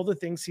pointing out all the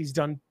things he's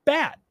done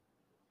bad.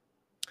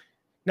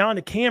 Now on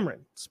to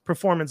Cameron's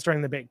performance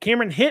during the debate.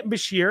 Cameron hit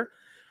Beshear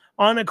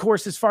on, of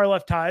course, his far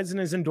left ties and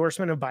his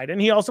endorsement of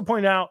Biden. He also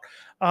pointed out,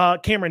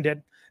 Cameron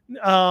did,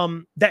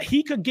 that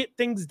he could get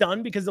things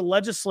done because the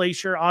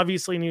legislature,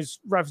 obviously, and he's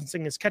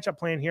referencing his catch-up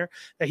plan here,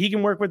 that he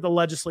can work with the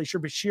legislature.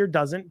 Beshear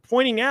doesn't.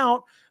 Pointing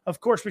out, of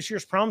course,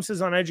 Beshear's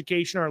promises on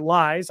education are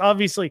lies.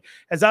 Obviously,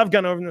 as I've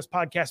gone over in this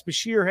podcast,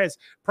 Beshear has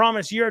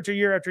promised year after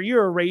year after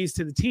year a raise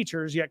to the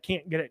teachers, yet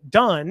can't get it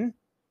done.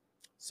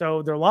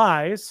 So they're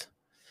lies.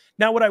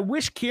 Now, what I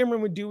wish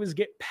Cameron would do is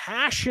get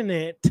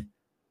passionate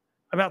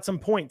about some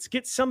points,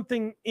 get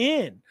something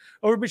in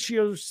over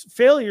Beshear's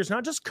failures,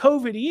 not just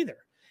COVID either,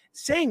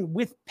 saying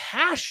with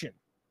passion.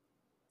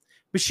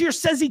 Beshear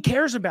says he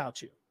cares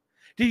about you.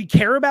 Did he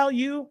care about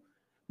you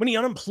when he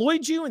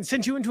unemployed you and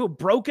sent you into a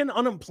broken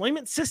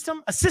unemployment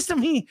system, a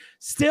system he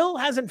still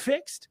hasn't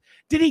fixed?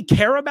 Did he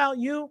care about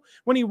you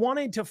when he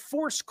wanted to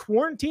force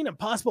quarantine and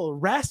possible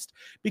arrest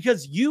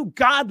because you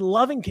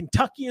God-loving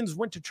Kentuckians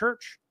went to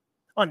church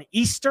on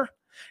Easter?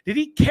 Did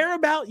he care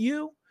about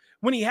you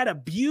when he had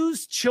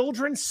abused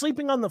children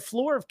sleeping on the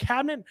floor of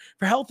cabinet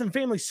for Health and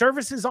Family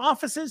Services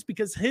offices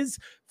because his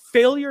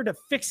failure to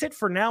fix it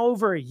for now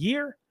over a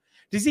year?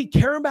 Does he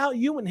care about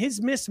you when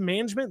his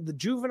mismanagement of the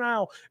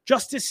juvenile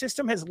justice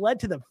system has led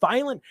to the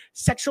violent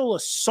sexual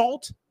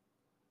assault,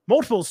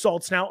 multiple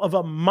assaults now, of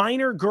a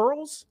minor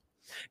girls?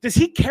 Does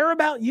he care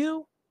about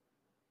you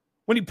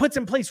when he puts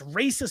in place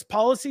racist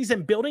policies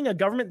and building a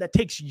government that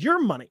takes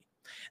your money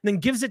and then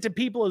gives it to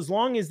people as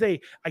long as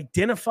they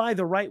identify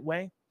the right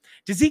way?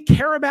 Does he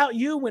care about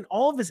you when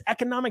all of his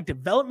economic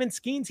development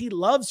schemes he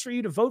loves for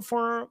you to vote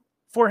for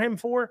him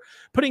for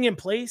putting in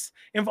place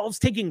involves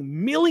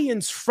taking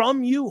millions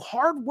from you,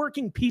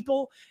 hardworking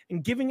people,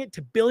 and giving it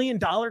to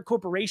billion-dollar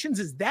corporations?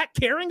 Is that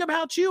caring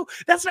about you?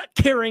 That's not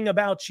caring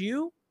about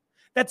you.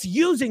 That's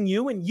using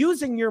you and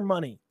using your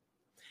money.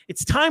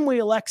 It's time we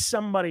elect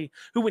somebody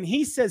who, when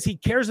he says he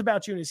cares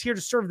about you and is here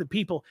to serve the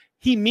people,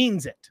 he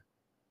means it.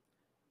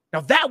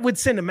 Now, that would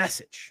send a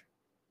message.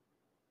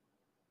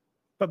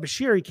 But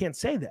Beshear, he can't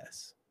say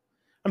this.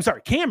 I'm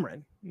sorry,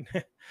 Cameron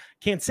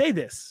can't say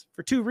this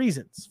for two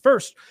reasons.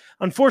 First,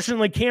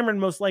 unfortunately, Cameron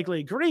most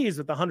likely agrees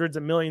with the hundreds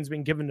of millions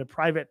being given to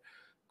private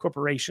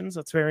corporations.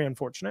 That's very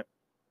unfortunate.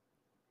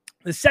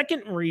 The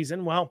second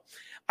reason, well,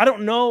 I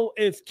don't know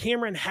if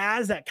Cameron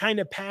has that kind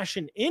of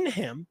passion in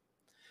him,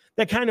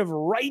 that kind of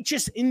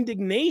righteous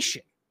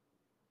indignation.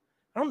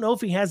 I don't know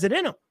if he has it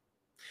in him.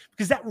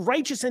 Because that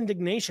righteous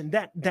indignation,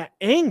 that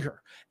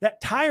anger, that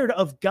tired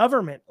of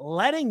government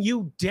letting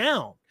you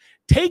down,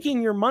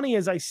 taking your money,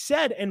 as I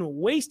said, and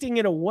wasting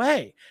it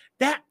away,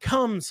 that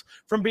comes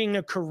from being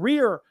a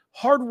career,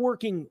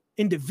 hardworking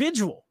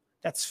individual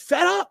that's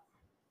fed up.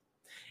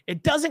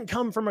 It doesn't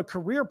come from a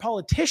career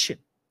politician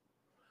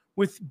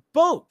with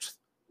both.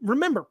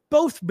 Remember,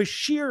 both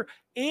Beshear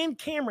and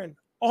Cameron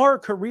are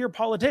career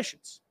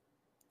politicians.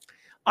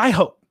 I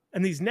hope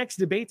in these next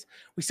debates,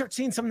 we start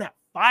seeing some of that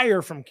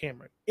fire from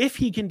Cameron, if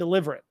he can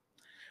deliver it.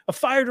 A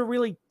fire to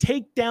really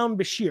take down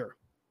Beshear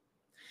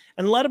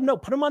and let him know,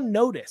 put him on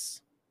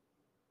notice.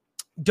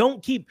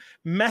 Don't keep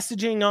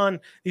messaging on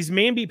these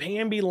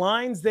mamby-pamby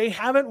lines. They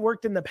haven't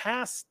worked in the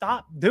past.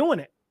 Stop doing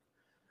it.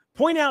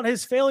 point out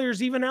his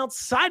failures even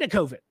outside of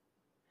COVID,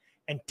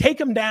 and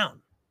take him down.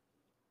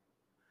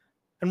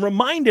 And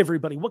remind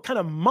everybody what kind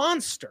of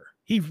monster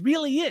he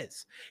really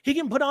is. He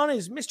can put on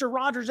his Mr.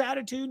 Rogers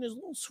attitude and his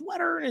little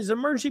sweater and his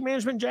emergency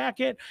management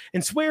jacket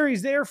and swear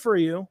he's there for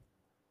you.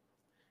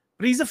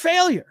 But he's a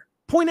failure.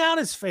 Point out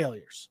his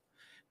failures.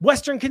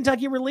 Western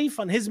Kentucky Relief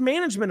Fund, his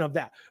management of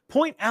that.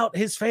 Point out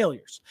his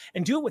failures.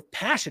 And do it with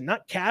passion,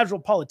 not casual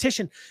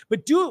politician,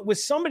 but do it with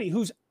somebody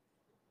who's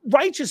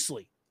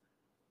righteously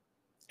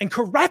and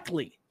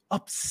correctly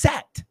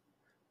upset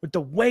with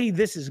the way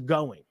this is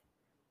going.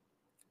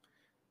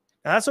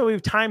 Now, that's what we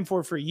have time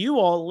for you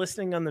all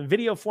listening on the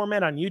video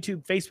format on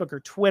YouTube, Facebook, or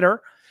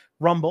Twitter,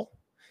 Rumble.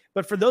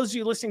 But for those of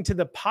you listening to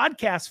the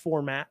podcast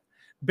format,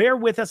 bear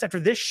with us. After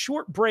this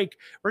short break,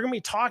 we're going to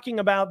be talking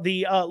about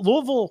the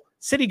Louisville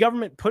city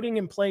government putting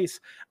in place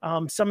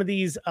some of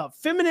these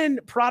feminine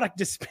product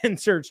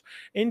dispensers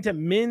into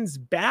men's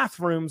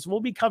bathrooms. We'll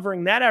be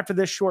covering that after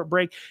this short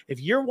break. If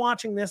you're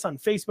watching this on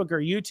Facebook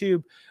or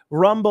YouTube,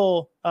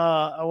 Rumble,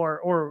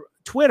 or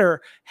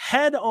Twitter,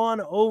 head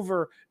on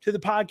over to the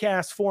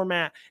podcast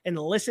format and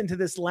listen to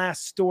this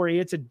last story.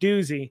 It's a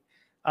doozy.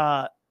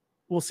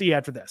 We'll see you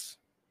after this.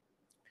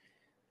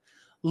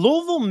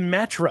 Louisville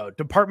Metro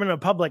Department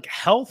of Public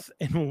Health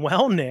and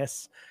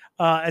Wellness,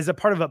 as a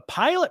part of a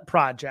pilot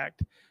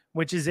project,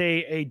 which is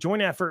a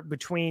joint effort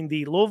between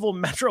the Louisville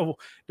Metro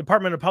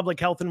Department of Public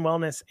Health and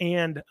Wellness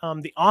and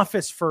the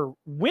Office for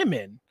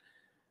Women,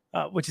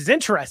 which is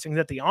interesting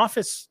that the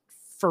Office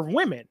for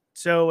Women,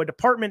 so a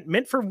department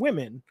meant for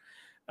women,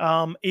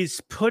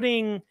 is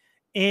putting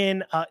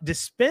in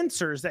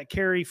dispensers that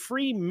carry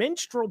free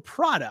menstrual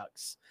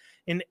products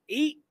in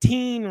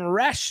 18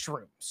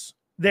 restrooms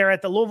there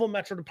at the Louisville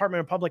Metro Department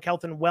of Public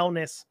Health and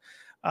Wellness,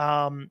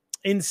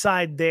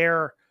 inside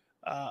their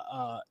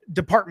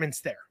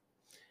departments there.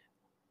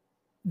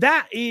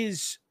 That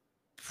is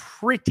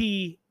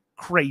pretty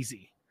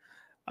crazy,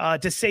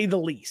 to say the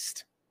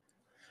least.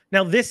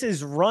 Now, this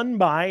is run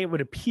by, it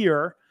would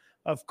appear,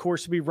 of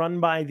course, to be run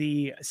by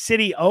the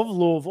City of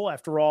Louisville.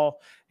 After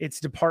all, its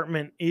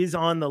department is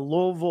on the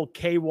Louisville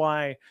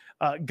KY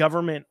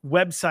government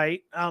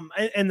website.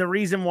 And the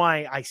reason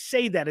why I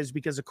say that is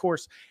because, of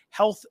course,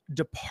 health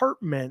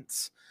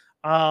departments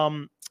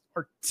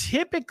are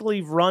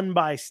typically run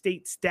by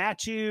state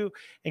statute,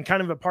 and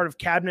kind of a part of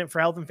Cabinet for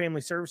Health and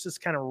Family Services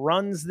kind of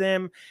runs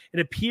them. It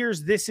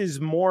appears this is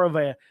more of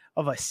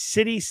a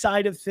city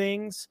side of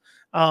things.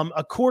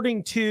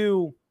 According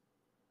to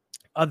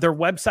their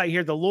website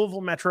here, the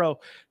Louisville Metro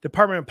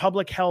Department of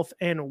Public Health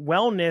and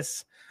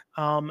Wellness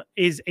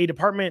is a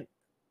department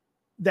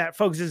that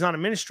focuses on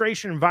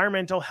administration,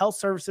 environmental health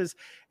services,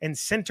 and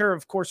Center,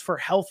 of course, for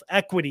Health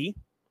Equity.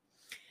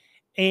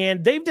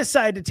 And they've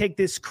decided to take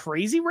this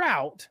crazy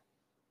route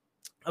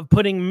of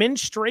putting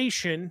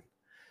menstruation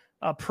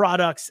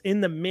products in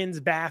the men's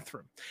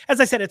bathroom. As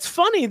I said, it's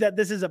funny that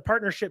this is a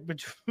partnership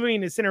between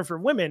the Center for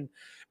Women,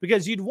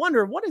 because you'd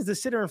wonder, what is the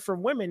Center for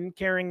Women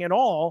caring at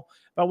all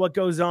about what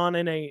goes on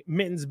in a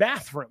men's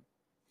bathroom?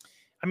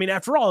 I mean,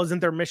 after all, isn't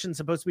their mission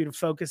supposed to be to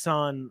focus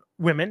on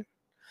women?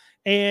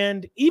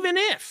 And even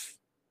if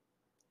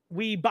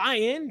we buy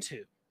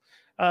into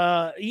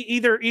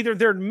either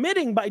they're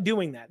admitting by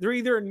doing that, they're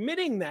either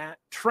admitting that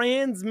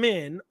trans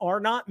men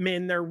are not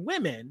men, they're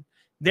women,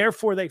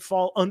 therefore they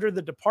fall under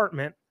the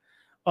department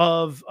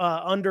of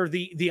under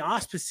the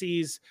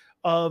auspices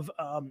of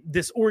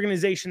this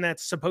organization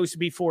that's supposed to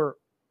be for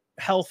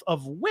health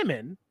of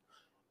women,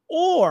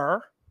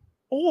 or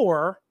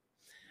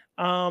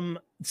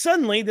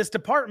suddenly this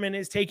department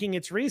is taking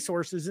its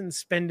resources and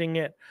spending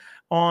it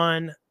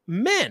on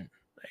men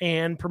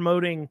and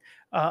promoting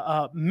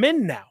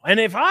men now. And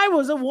if I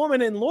was a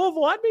woman in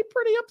Louisville, I'd be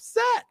pretty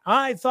upset.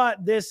 I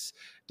thought this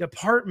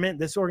department,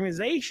 this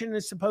organization,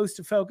 is supposed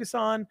to focus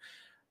on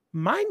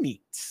my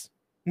needs,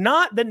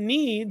 not the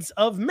needs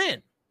of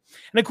men.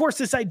 And of course,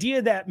 this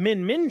idea that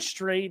men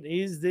menstruate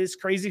is this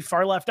crazy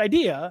far left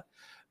idea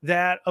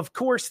that, of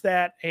course,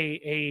 that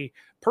a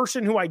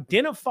person who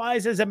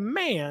identifies as a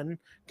man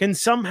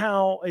is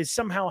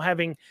somehow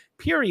having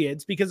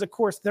periods, because, of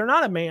course, they're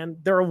not a man,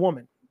 they're a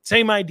woman.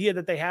 Same idea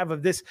that they have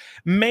of this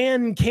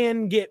man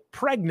can get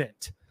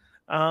pregnant.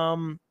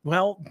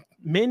 Well,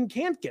 men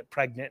can't get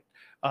pregnant.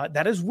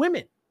 That is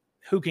women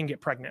who can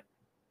get pregnant.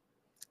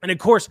 And of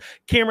course,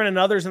 Cameron and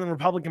others in the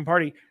Republican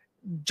Party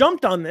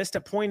jumped on this to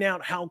point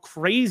out how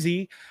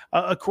crazy,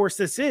 of course,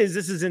 this is.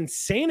 This is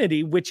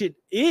insanity, which it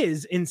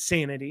is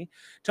insanity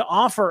to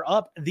offer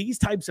up these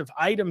types of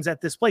items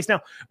at this place.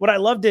 Now, what I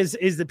loved is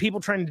the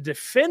people trying to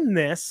defend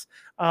this,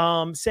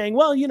 saying,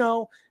 well, you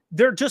know,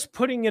 they're just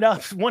putting it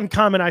up. One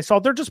comment I saw,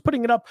 they're just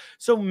putting it up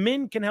so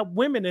men can help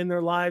women in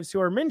their lives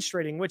who are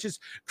menstruating, which is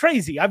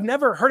crazy. I've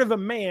never heard of a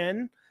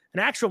man, an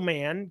actual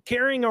man,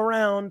 carrying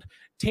around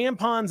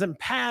tampons and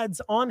pads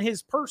on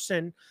his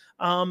person,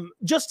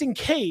 just in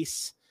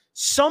case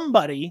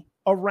somebody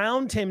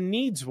around him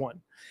needs one.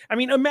 I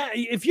mean,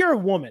 if you're a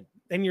woman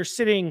and you're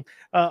sitting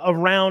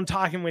around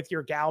talking with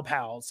your gal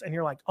pals and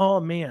you're like, oh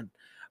man,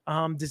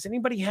 Does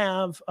anybody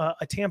have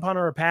a tampon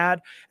or a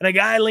pad? And a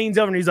guy leans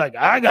over and he's like,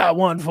 I got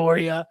one for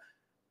you.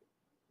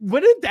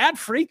 Wouldn't that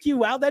freak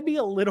you out? That'd be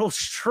a little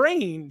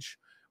strange,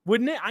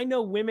 wouldn't it? I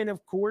know women,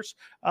 of course,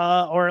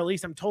 or at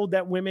least I'm told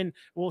that women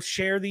will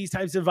share these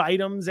types of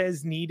items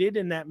as needed,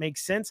 and that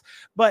makes sense.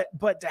 But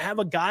to have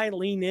a guy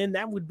lean in,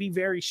 that would be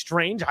very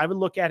strange. I would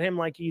look at him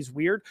like he's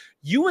weird.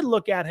 You would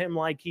look at him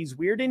like he's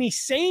weird. Any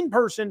sane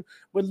person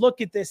would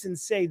look at this and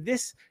say,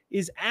 this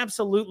is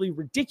absolutely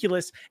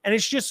ridiculous. And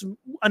it's just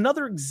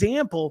another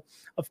example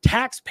of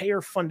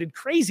taxpayer-funded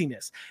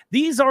craziness.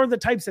 These are the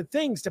types of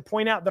things to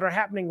point out that are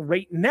happening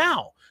right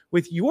now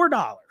with your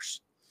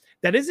dollars.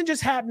 That isn't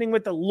just happening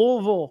with the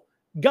Louisville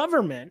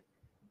government,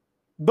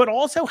 but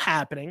also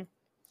happening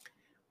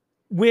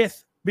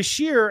with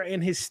Beshear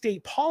and his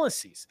state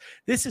policies.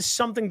 This is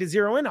something to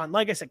zero in on.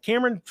 Like I said,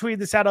 Cameron tweeted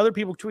this out. Other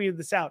people tweeted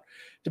this out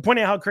to point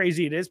out how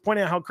crazy it is, point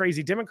out how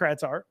crazy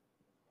Democrats are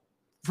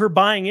for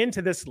buying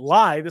into this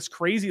lie, this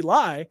crazy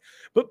lie,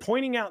 but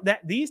pointing out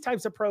that these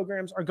types of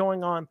programs are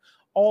going on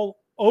all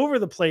over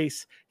the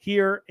place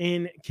here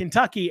in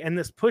Kentucky, and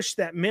this push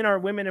that men are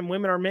women and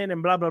women are men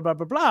and blah, blah, blah,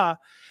 blah, blah,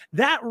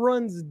 that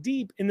runs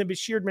deep in the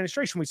Beshear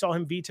administration. We saw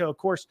him veto, of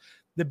course,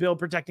 the bill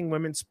protecting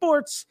women's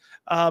sports.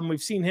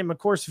 We've seen him, of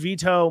course,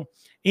 veto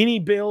any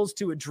bills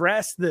to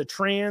address the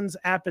trans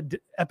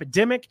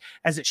epidemic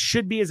as it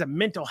should be, as a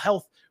mental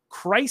health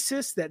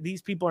crisis, that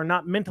these people are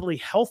not mentally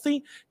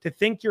healthy. To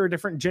think you're a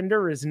different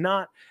gender is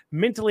not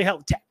mentally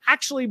healthy. To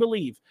actually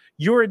believe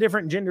you're a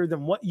different gender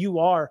than what you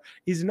are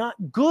is not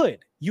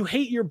good. You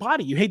hate your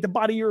body. You hate the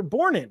body you're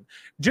born in.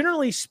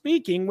 Generally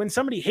speaking, when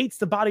somebody hates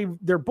the body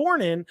they're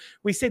born in,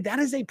 we say that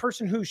is a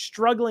person who's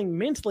struggling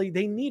mentally.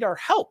 They need our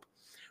help.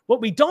 What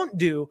we don't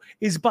do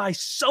is buy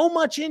so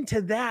much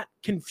into that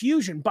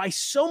confusion, buy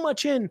so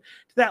much into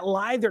that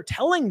lie they're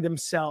telling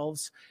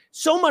themselves,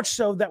 so much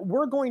so that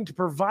we're going to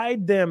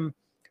provide them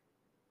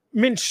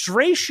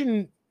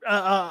menstruation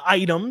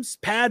items,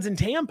 pads and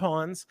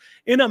tampons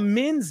in a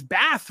men's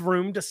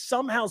bathroom to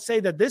somehow say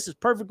that this is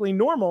perfectly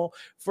normal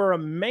for a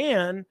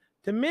man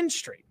to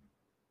menstruate.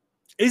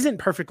 Isn't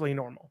perfectly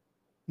normal.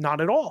 Not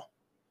at all.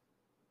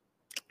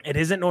 It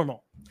isn't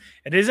normal.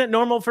 It isn't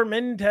normal for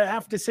men to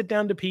have to sit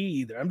down to pee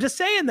either. I'm just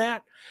saying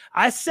that.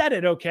 I said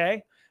it, okay?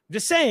 I'm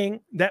just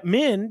saying that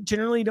men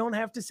generally don't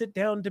have to sit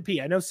down to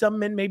pee. I know some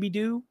men maybe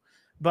do,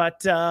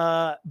 but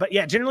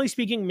yeah, generally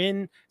speaking,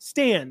 men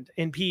stand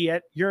and pee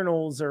at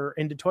urinals or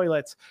into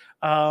toilets.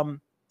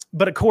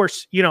 But of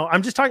course, you know,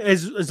 I'm just talking,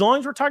 as long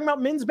as we're talking about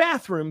men's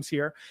bathrooms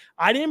here,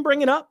 I didn't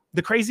bring it up.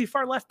 The crazy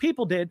far left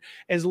people did.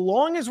 As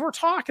long as we're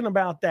talking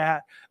about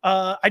that,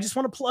 I just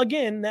want to plug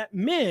in that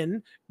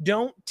men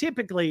don't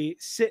typically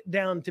sit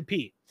down to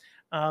pee.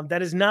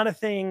 That is not a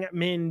thing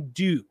men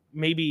do.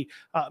 Maybe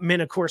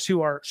men, of course,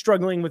 who are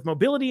struggling with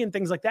mobility and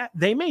things like that,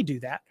 they may do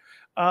that.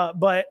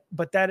 But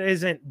that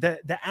isn't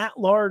the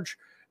at-large,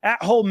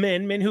 at-home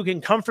men who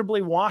can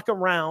comfortably walk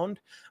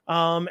around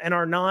and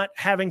are not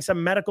having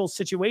some medical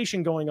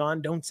situation going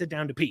on, don't sit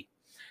down to pee.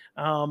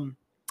 And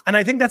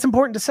I think that's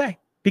important to say,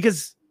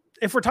 because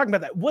if we're talking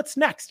about that, what's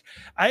next?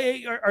 Are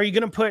you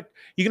going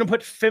to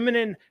put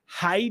feminine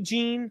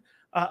hygiene,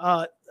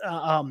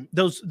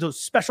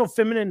 those special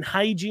feminine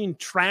hygiene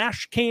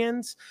trash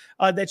cans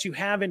that you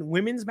have in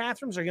women's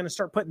bathrooms? Are you going to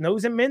start putting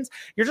those in men's?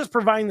 You're just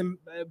providing them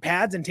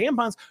pads and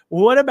tampons.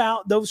 What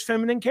about those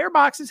feminine care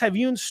boxes? Have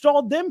you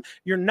installed them?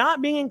 You're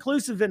not being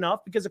inclusive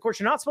enough, because of course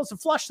you're not supposed to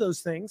flush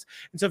those things.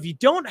 And so if you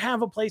don't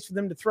have a place for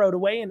them to throw it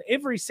away in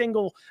every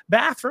single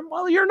bathroom,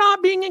 well, you're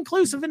not being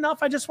inclusive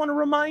enough. I just want to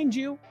remind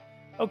you,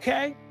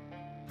 okay?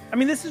 I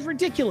mean, this is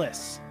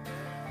ridiculous.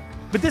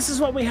 But this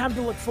is what we have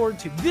to look forward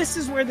to. This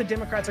is where the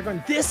Democrats are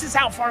going. This is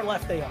how far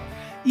left they are.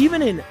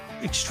 Even in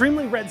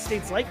extremely red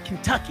states like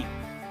Kentucky,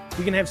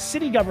 we can have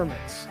city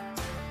governments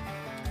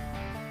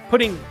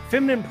putting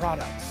feminine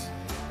products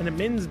in a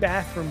men's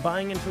bathroom,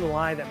 buying into the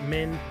lie that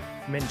men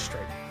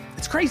menstruate.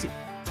 It's crazy.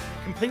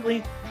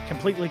 Completely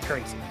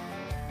crazy.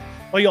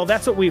 Well, y'all,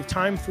 that's what we have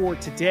time for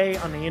today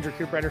on the Andrew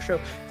Cooperrider Show.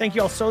 Thank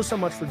you all so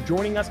much for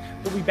joining us.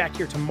 We'll be back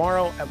here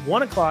tomorrow at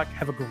 1 o'clock.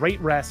 Have a great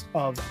rest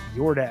of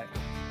your day.